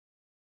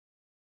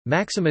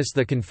Maximus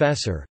the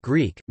Confessor,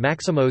 Greek,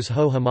 Maximos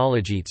ho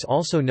homologetes,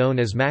 also known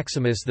as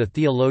Maximus the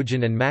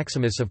Theologian and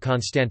Maximus of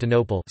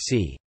Constantinople,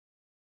 c.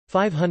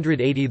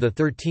 580, the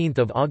 13th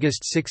of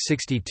August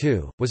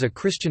 662, was a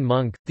Christian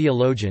monk,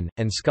 theologian,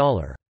 and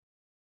scholar.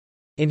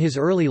 In his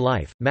early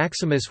life,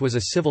 Maximus was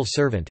a civil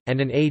servant and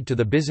an aide to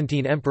the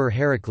Byzantine Emperor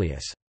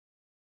Heraclius.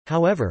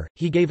 However,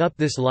 he gave up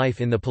this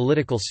life in the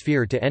political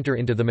sphere to enter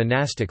into the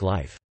monastic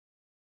life.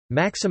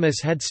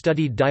 Maximus had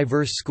studied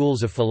diverse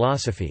schools of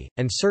philosophy,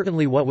 and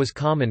certainly what was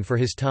common for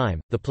his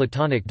time, the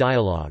Platonic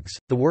dialogues,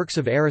 the works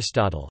of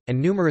Aristotle,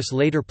 and numerous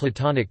later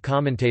Platonic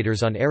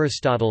commentators on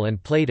Aristotle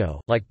and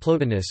Plato, like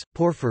Plotinus,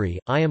 Porphyry,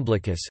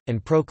 Iamblichus,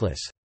 and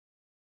Proclus.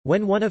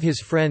 When one of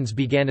his friends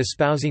began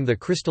espousing the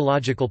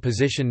Christological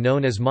position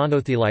known as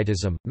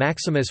Monothelitism,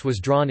 Maximus was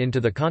drawn into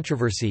the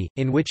controversy,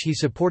 in which he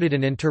supported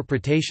an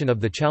interpretation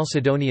of the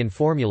Chalcedonian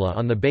formula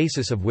on the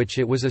basis of which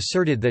it was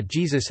asserted that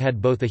Jesus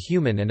had both a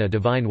human and a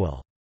divine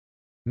will.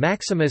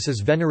 Maximus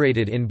is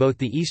venerated in both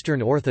the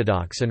Eastern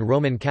Orthodox and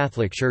Roman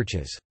Catholic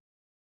churches.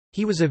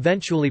 He was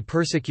eventually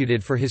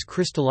persecuted for his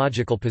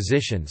Christological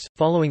positions.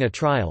 Following a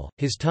trial,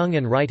 his tongue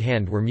and right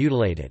hand were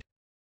mutilated.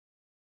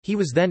 He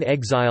was then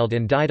exiled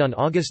and died on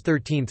August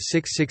 13,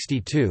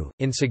 662,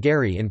 in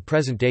Sagari in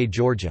present-day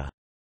Georgia.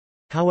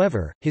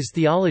 However, his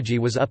theology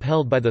was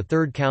upheld by the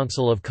Third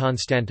Council of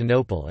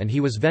Constantinople and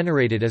he was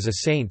venerated as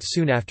a saint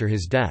soon after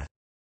his death.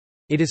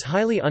 It is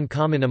highly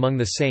uncommon among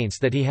the saints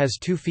that he has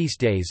two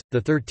feast days,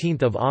 the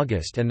 13th of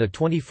August and the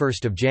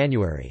 21st of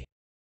January.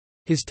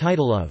 His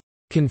title of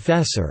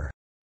 «confessor»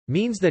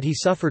 means that he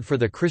suffered for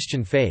the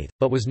Christian faith,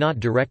 but was not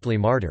directly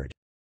martyred.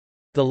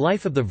 The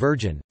Life of the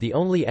Virgin, the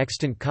only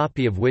extant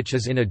copy of which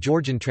is in a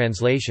Georgian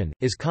translation,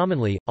 is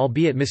commonly,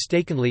 albeit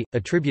mistakenly,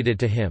 attributed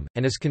to him,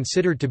 and is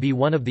considered to be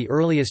one of the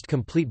earliest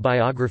complete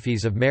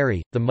biographies of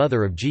Mary, the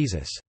mother of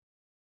Jesus.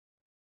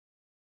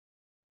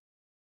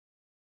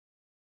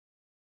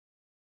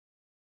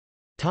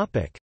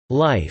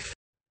 Life.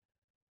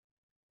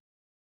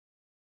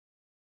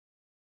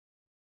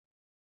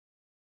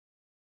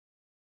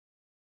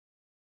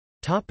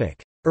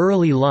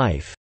 Early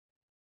life.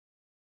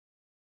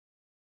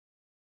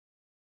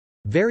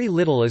 Very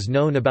little is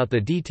known about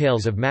the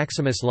details of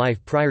Maximus' life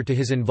prior to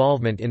his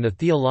involvement in the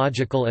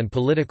theological and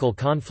political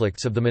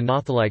conflicts of the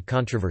Monothelite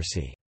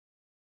controversy.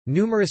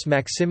 Numerous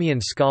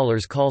Maximian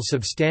scholars call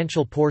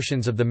substantial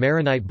portions of the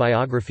Maronite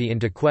biography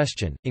into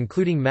question,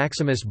 including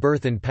Maximus'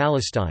 birth in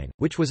Palestine,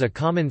 which was a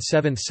common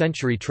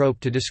 7th-century trope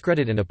to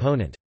discredit an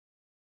opponent.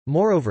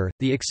 Moreover,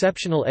 the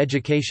exceptional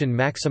education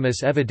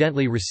Maximus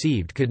evidently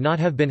received could not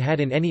have been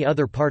had in any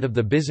other part of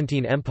the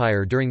Byzantine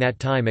Empire during that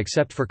time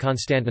except for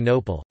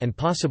Constantinople, and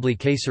possibly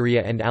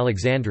Caesarea and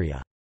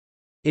Alexandria.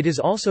 It is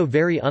also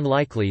very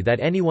unlikely that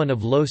anyone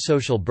of low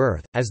social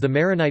birth, as the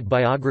Maronite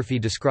biography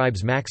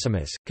describes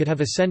Maximus, could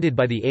have ascended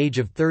by the age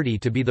of 30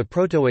 to be the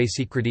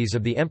protoasecrates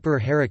of the Emperor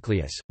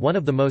Heraclius, one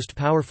of the most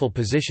powerful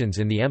positions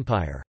in the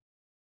empire.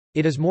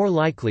 It is more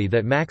likely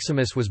that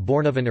Maximus was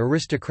born of an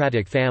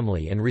aristocratic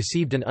family and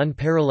received an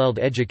unparalleled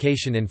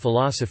education in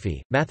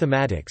philosophy,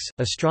 mathematics,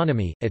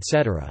 astronomy,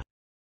 etc.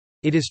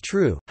 It is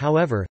true,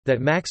 however,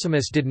 that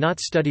Maximus did not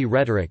study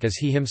rhetoric as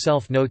he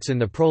himself notes in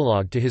the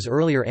prologue to his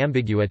earlier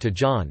Ambigua to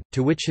John,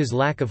 to which his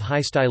lack of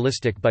high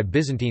stylistic by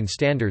Byzantine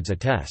standards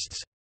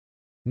attests.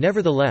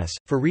 Nevertheless,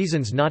 for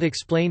reasons not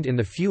explained in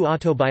the few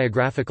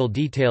autobiographical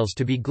details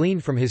to be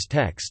gleaned from his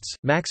texts,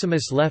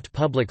 Maximus left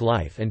public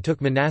life and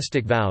took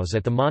monastic vows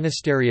at the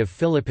monastery of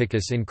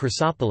Philippicus in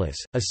Chrysopolis,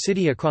 a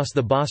city across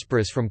the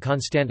Bosporus from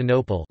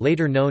Constantinople,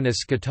 later known as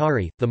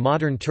Scutari, the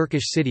modern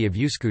Turkish city of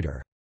Üsküdar.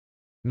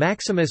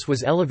 Maximus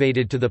was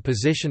elevated to the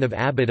position of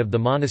abbot of the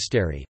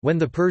monastery. When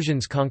the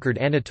Persians conquered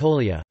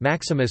Anatolia,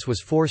 Maximus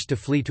was forced to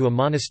flee to a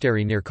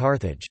monastery near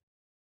Carthage.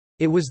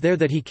 It was there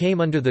that he came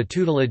under the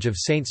tutelage of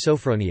Saint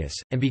Sophronius,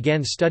 and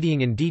began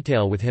studying in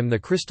detail with him the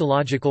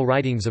Christological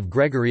writings of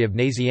Gregory of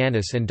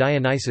Nazianzus and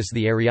Dionysius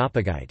the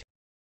Areopagite.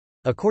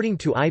 According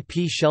to I.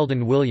 P.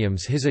 Sheldon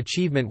Williams, his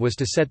achievement was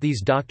to set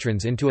these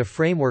doctrines into a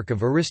framework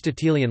of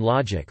Aristotelian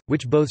logic,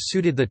 which both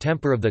suited the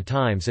temper of the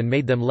times and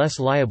made them less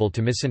liable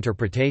to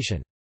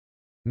misinterpretation.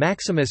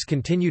 Maximus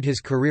continued his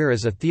career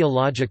as a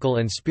theological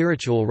and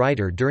spiritual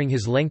writer during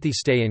his lengthy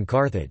stay in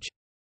Carthage.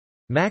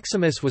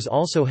 Maximus was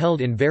also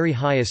held in very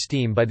high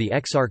esteem by the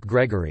Exarch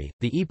Gregory,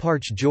 the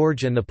Eparch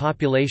George and the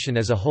population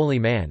as a holy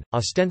man,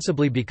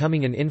 ostensibly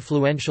becoming an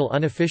influential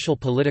unofficial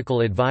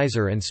political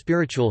advisor and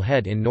spiritual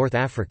head in North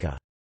Africa.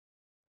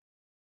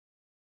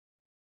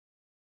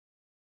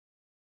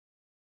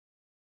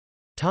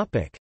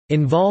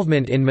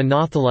 Involvement in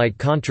Monothelite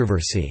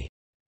controversy.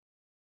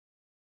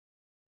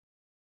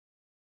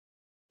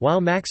 While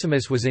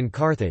Maximus was in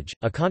Carthage,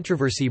 a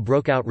controversy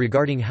broke out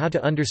regarding how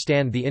to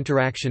understand the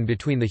interaction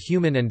between the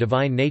human and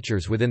divine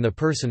natures within the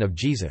person of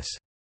Jesus.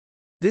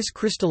 This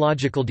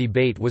Christological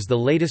debate was the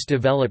latest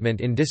development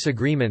in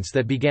disagreements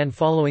that began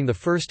following the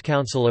First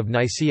Council of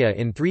Nicaea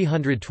in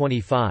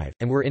 325,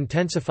 and were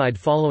intensified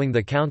following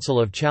the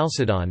Council of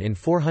Chalcedon in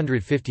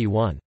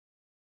 451.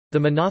 The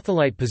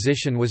Monothelite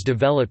position was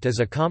developed as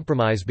a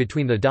compromise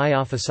between the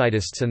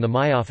Diophysitists and the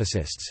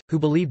Miaphysits, who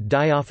believed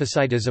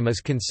Diophysitism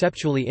is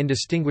conceptually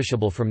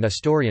indistinguishable from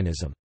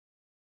Nestorianism.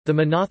 The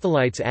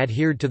Monothelites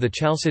adhered to the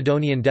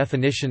Chalcedonian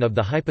definition of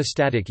the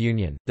hypostatic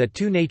union, that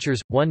two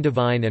natures, one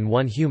divine and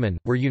one human,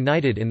 were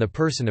united in the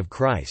person of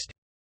Christ.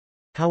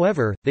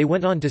 However, they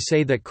went on to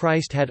say that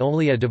Christ had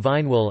only a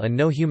divine will and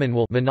no human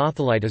will.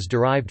 Monothelite is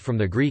derived from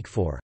the Greek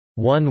for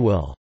one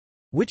will,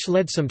 which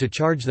led some to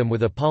charge them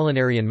with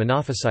Apollinarian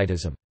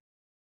Monophysitism.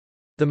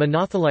 The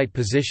Monothelite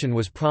position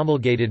was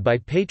promulgated by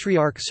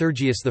Patriarch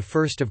Sergius I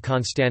of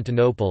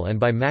Constantinople and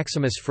by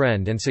Maximus'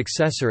 friend and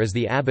successor as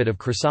the abbot of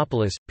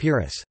Chrysopolis,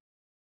 Pyrrhus.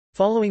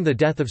 Following the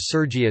death of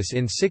Sergius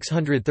in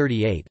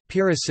 638,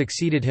 Pyrrhus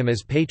succeeded him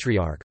as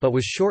patriarch, but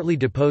was shortly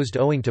deposed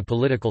owing to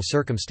political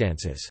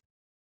circumstances.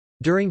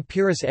 During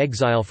Pyrrhus'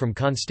 exile from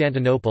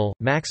Constantinople,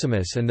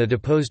 Maximus and the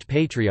deposed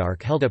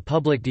patriarch held a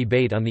public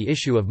debate on the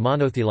issue of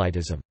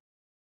monothelitism.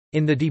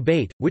 In the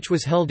debate, which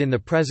was held in the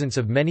presence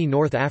of many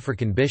North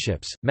African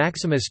bishops,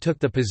 Maximus took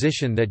the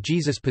position that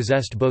Jesus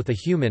possessed both a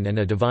human and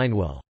a divine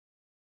will.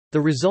 The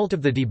result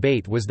of the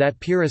debate was that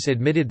Pyrrhus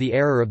admitted the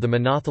error of the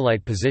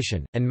Monothelite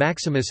position, and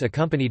Maximus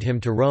accompanied him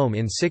to Rome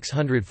in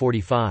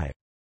 645.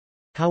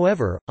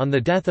 However, on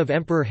the death of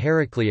Emperor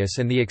Heraclius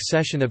and the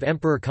accession of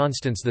Emperor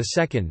Constans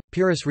II,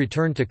 Pyrrhus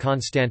returned to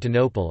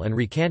Constantinople and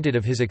recanted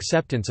of his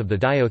acceptance of the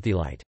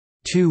Diothelite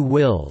two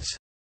wills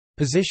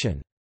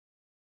position.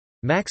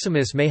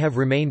 Maximus may have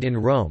remained in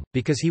Rome,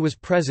 because he was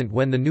present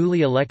when the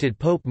newly elected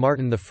Pope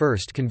Martin I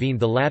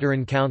convened the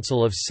Lateran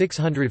Council of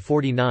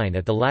 649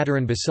 at the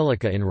Lateran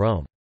Basilica in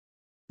Rome.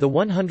 The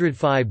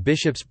 105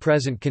 bishops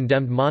present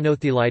condemned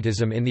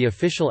monothelitism in the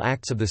official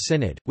acts of the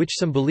Synod, which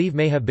some believe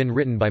may have been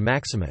written by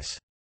Maximus.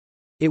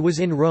 It was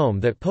in Rome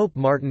that Pope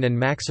Martin and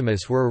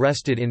Maximus were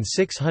arrested in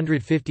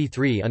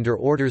 653 under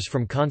orders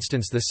from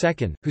Constans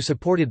II, who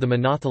supported the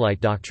Monothelite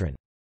doctrine.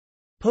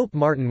 Pope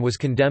Martin was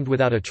condemned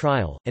without a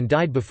trial, and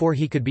died before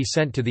he could be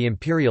sent to the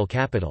imperial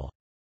capital.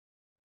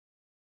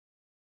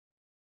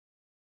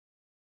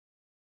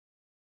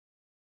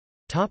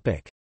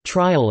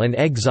 Trial and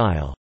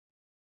exile.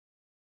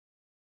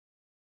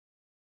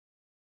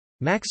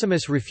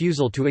 Maximus'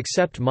 refusal to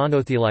accept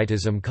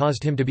monothelitism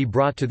caused him to be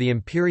brought to the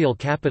imperial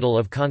capital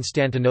of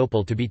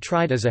Constantinople to be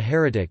tried as a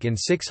heretic in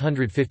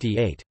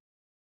 658.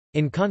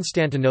 In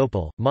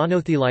Constantinople,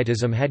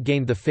 monothelitism had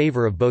gained the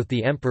favor of both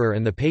the emperor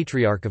and the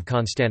Patriarch of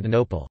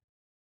Constantinople.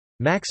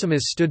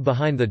 Maximus stood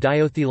behind the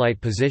Diothelite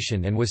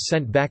position and was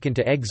sent back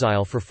into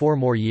exile for 4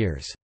 more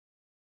years.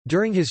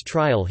 During his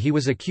trial he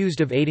was accused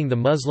of aiding the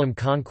Muslim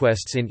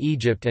conquests in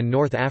Egypt and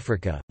North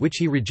Africa, which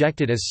he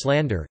rejected as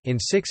slander. In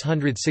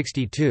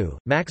 662,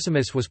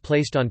 Maximus was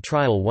placed on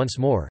trial once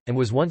more, and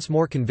was once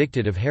more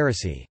convicted of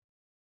heresy.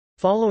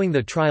 Following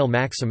the trial,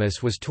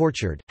 Maximus was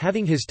tortured,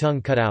 having his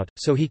tongue cut out,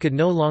 so he could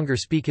no longer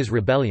speak his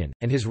rebellion,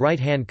 and his right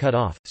hand cut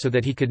off, so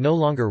that he could no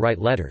longer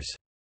write letters.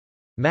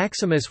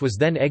 Maximus was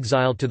then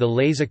exiled to the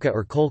Lazica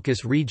or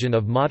Colchis region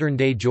of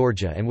modern-day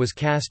Georgia and was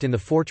cast in the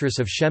fortress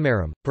of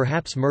Shemarim,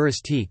 perhaps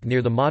Muristique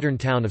near the modern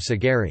town of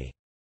Sagari.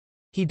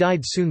 He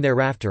died soon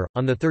thereafter,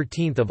 on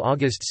 13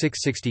 August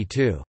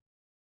 662.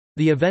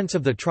 The events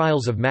of the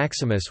trials of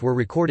Maximus were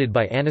recorded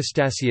by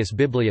Anastasius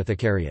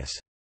Bibliothecarius.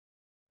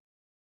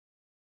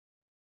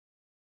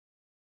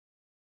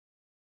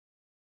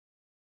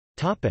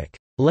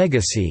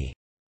 Legacy.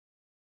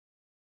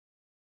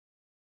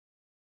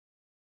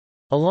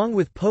 Along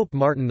with Pope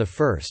Martin I,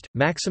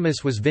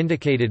 Maximus was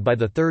vindicated by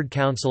the Third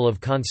Council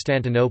of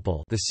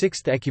Constantinople, the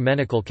Sixth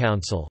Ecumenical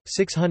Council,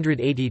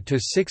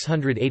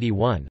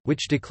 680–681,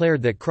 which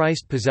declared that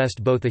Christ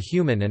possessed both a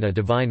human and a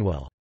divine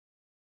will.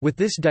 With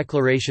this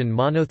declaration,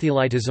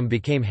 monothelitism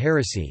became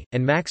heresy,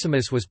 and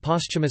Maximus was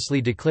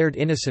posthumously declared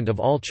innocent of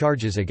all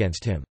charges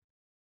against him.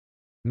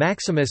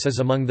 Maximus is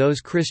among those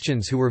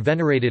Christians who were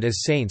venerated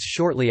as saints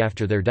shortly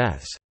after their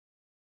deaths.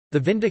 The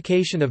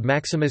vindication of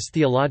Maximus'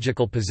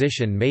 theological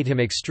position made him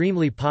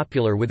extremely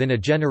popular within a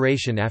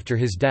generation after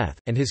his death,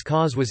 and his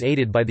cause was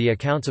aided by the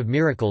accounts of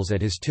miracles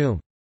at his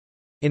tomb.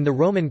 In the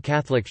Roman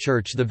Catholic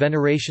Church, the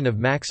veneration of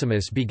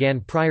Maximus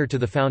began prior to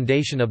the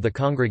foundation of the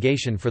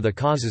Congregation for the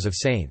Causes of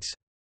Saints.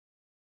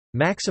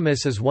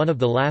 Maximus is one of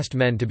the last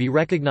men to be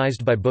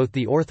recognized by both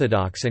the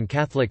Orthodox and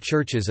Catholic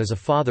churches as a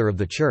father of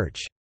the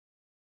Church.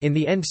 In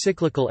the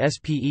encyclical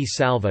Spe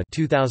Salva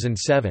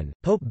 2007,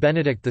 Pope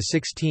Benedict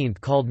XVI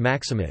called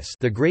Maximus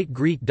the great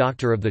Greek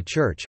doctor of the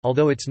Church,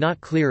 although it's not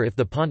clear if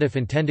the pontiff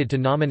intended to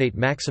nominate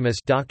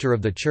Maximus doctor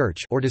of the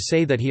Church or to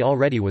say that he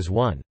already was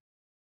one.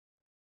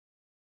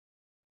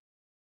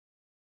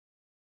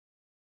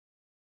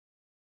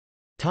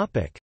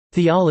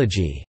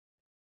 Theology.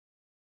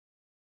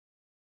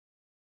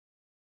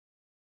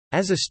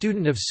 As a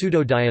student of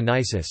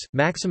Pseudo-Dionysius,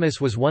 Maximus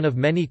was one of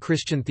many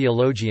Christian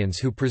theologians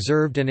who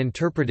preserved and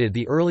interpreted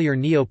the earlier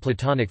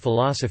Neo-Platonic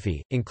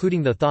philosophy,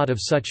 including the thought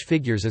of such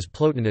figures as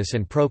Plotinus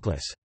and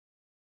Proclus.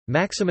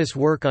 Maximus'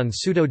 work on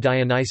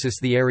Pseudo-Dionysius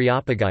the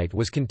Areopagite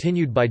was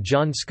continued by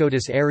John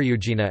Scotus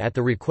Eriugena at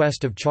the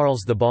request of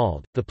Charles the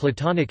Bald. The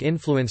Platonic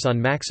influence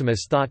on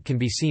Maximus' thought can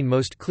be seen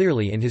most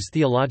clearly in his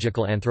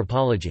theological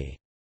anthropology.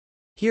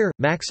 Here,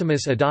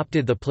 Maximus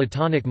adopted the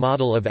Platonic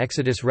model of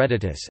exitus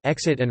reditus,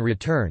 exit and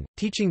return,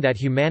 teaching that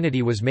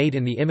humanity was made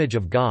in the image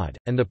of God,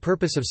 and the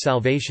purpose of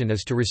salvation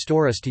is to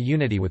restore us to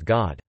unity with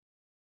God.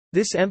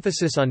 This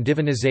emphasis on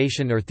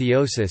divinization or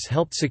theosis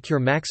helped secure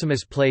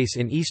Maximus' place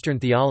in Eastern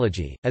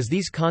theology, as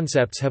these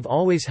concepts have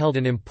always held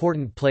an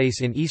important place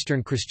in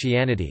Eastern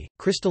Christianity.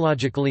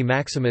 Christologically,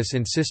 Maximus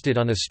insisted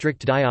on a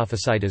strict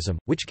diophysitism,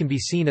 which can be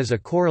seen as a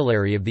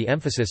corollary of the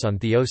emphasis on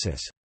theosis.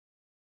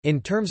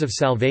 In terms of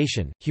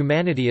salvation,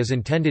 humanity is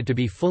intended to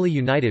be fully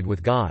united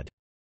with God.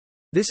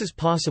 This is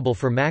possible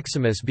for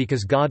Maximus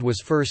because God was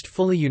first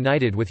fully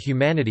united with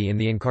humanity in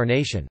the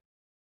Incarnation.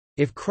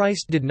 If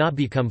Christ did not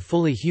become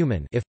fully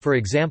human, if, for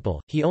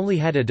example, he only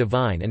had a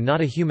divine and not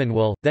a human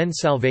will, then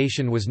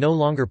salvation was no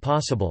longer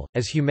possible,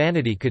 as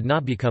humanity could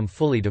not become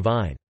fully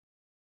divine.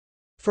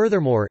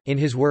 Furthermore, in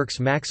his works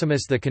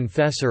Maximus the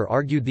Confessor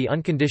argued the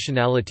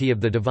unconditionality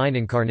of the divine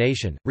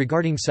incarnation.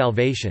 Regarding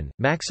salvation,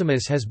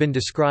 Maximus has been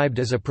described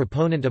as a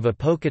proponent of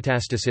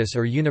apokatastasis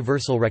or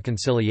universal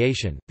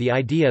reconciliation, the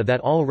idea that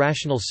all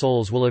rational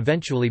souls will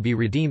eventually be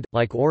redeemed,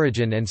 like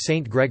Origen and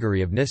Saint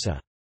Gregory of Nyssa.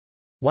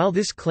 While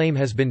this claim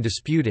has been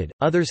disputed,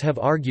 others have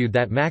argued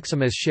that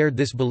Maximus shared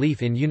this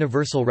belief in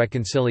universal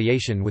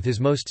reconciliation with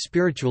his most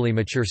spiritually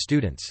mature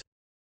students.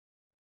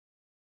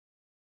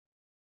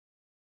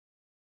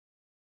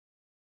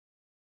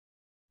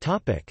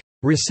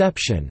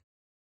 Reception.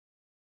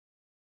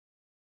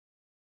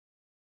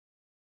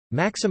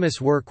 Maximus'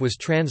 work was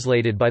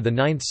translated by the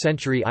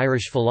 9th-century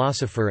Irish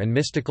philosopher and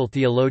mystical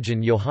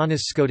theologian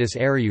Johannes Scotus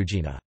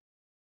Eriugena.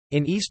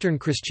 In Eastern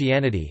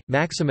Christianity,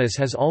 Maximus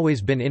has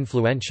always been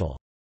influential.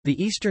 The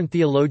Eastern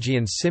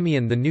theologians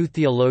Simeon the New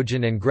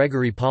Theologian and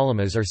Gregory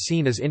Palamas are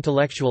seen as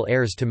intellectual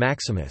heirs to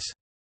Maximus.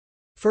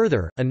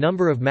 Further, a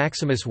number of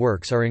Maximus'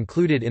 works are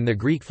included in the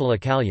Greek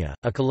Philokalia,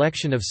 a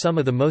collection of some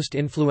of the most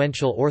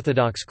influential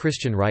Orthodox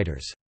Christian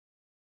writers.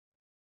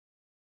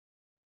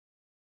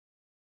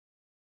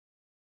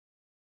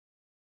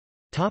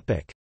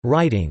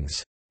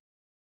 Writings.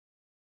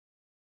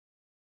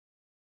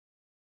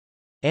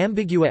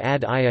 Ambigua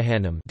ad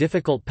Iohannem,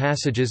 difficult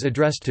passages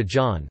addressed to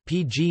John,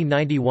 pg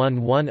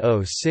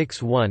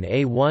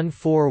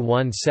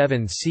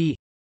 911061a1417c.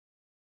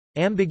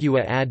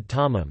 Ambigua ad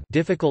Thomam,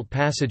 difficult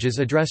passages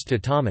addressed to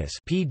Thomas,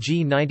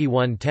 pg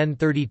 91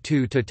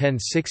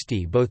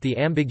 1032–1060. Both the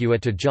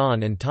Ambigua to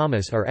John and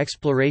Thomas are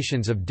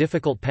explorations of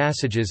difficult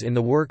passages in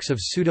the works of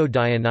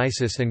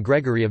Pseudo-Dionysius and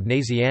Gregory of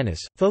Nazianzus,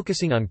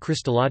 focusing on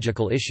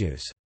Christological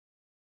issues.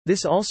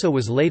 This also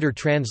was later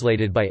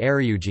translated by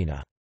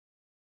Eriugena.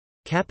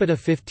 Capita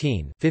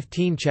 15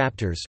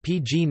 chapters,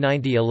 pg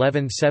 90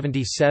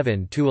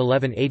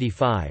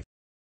 1177–1185.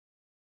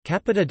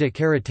 Capita de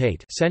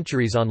Caritate,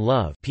 Centuries on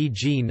Love,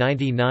 pg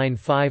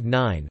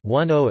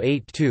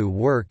 9959-1082.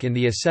 Work in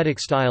the ascetic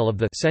style of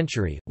the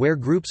Century, where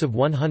groups of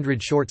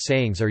 100 short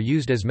sayings are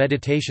used as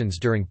meditations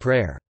during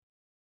prayer.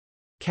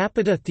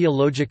 Capita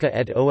Theologica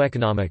et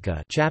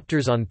Oeconomica,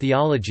 Chapters on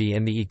Theology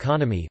and the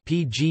Economy,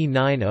 pg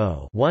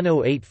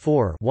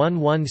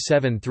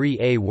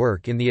 90-1084-1173.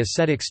 Work in the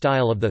ascetic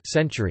style of the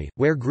Century,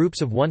 where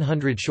groups of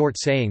 100 short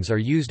sayings are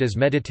used as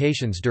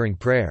meditations during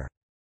prayer.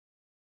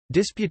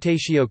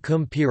 Disputatio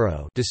cum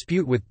Pyrrho,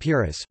 Dispute with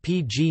Pyrrhus,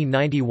 pg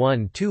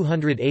 91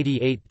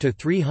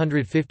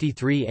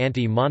 288–353.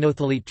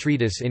 Anti-Monothelite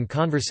treatise in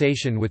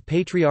conversation with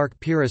Patriarch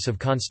Pyrrhus of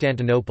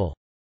Constantinople.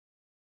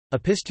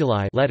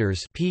 Epistulae,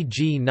 Letters,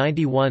 pg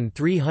 91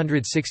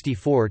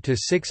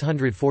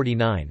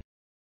 364–649.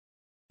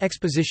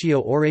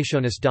 Expositio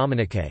Orationis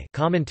Dominicae,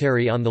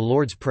 Commentary on the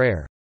Lord's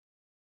Prayer.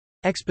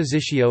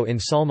 Expositio in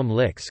Psalmum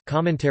Lix,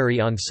 Commentary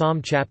on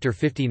Psalm chapter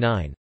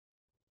 59.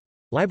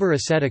 Liber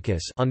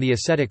Asceticus, on the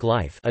ascetic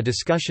life, a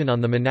discussion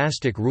on the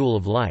monastic rule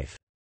of life.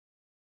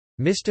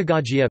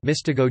 Mystagogia,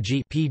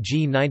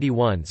 pg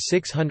 91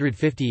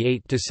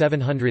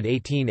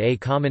 658–718. A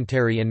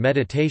commentary and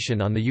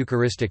meditation on the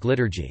Eucharistic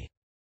liturgy.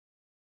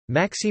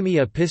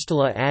 Maximi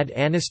Epistola ad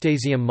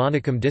Anastasium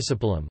Monicum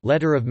Discipulum,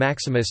 letter of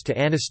Maximus to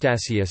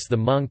Anastasius the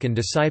monk and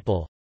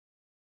disciple.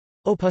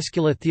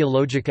 Opuscula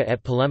Theologica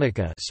et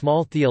Polemica,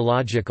 small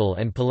theological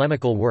and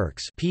polemical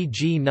works,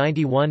 pg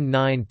 91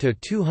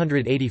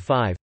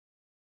 9–285.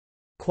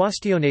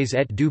 Quaestiones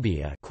et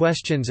dubia,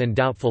 questions and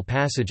doubtful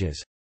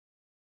passages.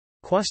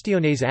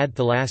 Quaestiones ad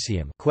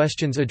Thalassium,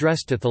 questions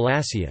addressed to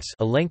Thalassius,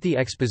 a lengthy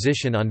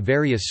exposition on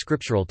various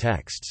scriptural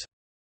texts.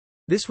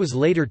 This was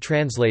later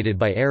translated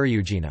by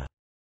Eriugena.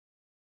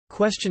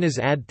 Questiones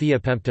ad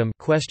Theopemptum,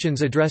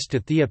 questions addressed to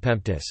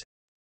Theopemptus.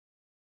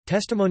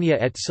 Testimonia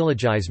et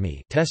syllogismi,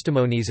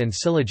 testimonies and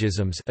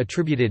syllogisms,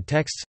 attributed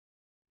texts.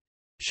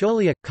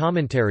 Scholia,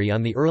 commentary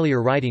on the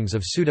earlier writings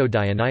of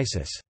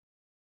Pseudo-Dionysius.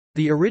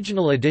 The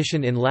original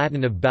edition in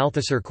Latin of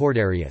Balthasar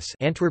Corderius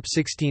Antwerp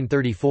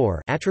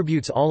 1634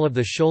 attributes all of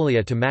the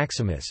scholia to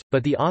Maximus,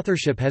 but the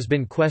authorship has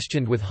been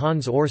questioned with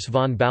Hans Urs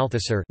von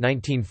Balthasar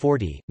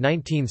 1940,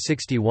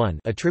 1961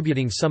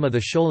 attributing some of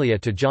the scholia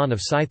to John of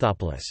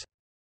Scythopolis.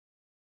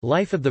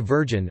 Life of the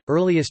Virgin,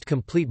 earliest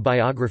complete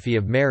biography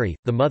of Mary,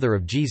 the mother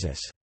of Jesus.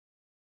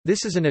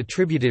 This is an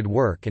attributed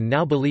work and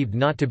now believed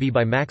not to be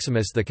by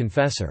Maximus the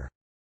Confessor.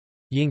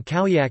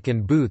 Jankowiak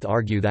and Booth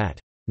argue that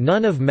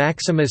none of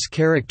Maximus'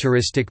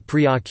 characteristic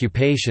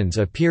preoccupations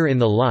appear in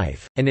the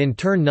life, and in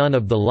turn none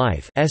of the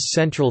life's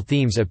central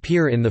themes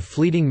appear in the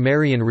fleeting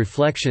Marian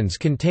reflections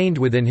contained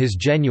within his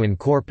genuine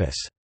corpus.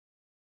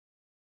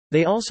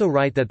 They also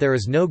write that there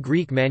is no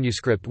Greek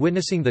manuscript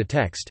witnessing the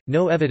text,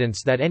 no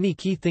evidence that any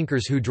key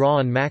thinkers who draw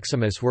on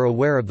Maximus were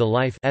aware of the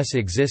life's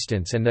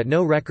existence, and that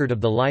no record of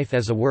the life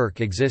as a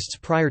work exists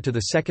prior to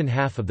the second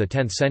half of the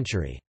 10th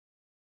century.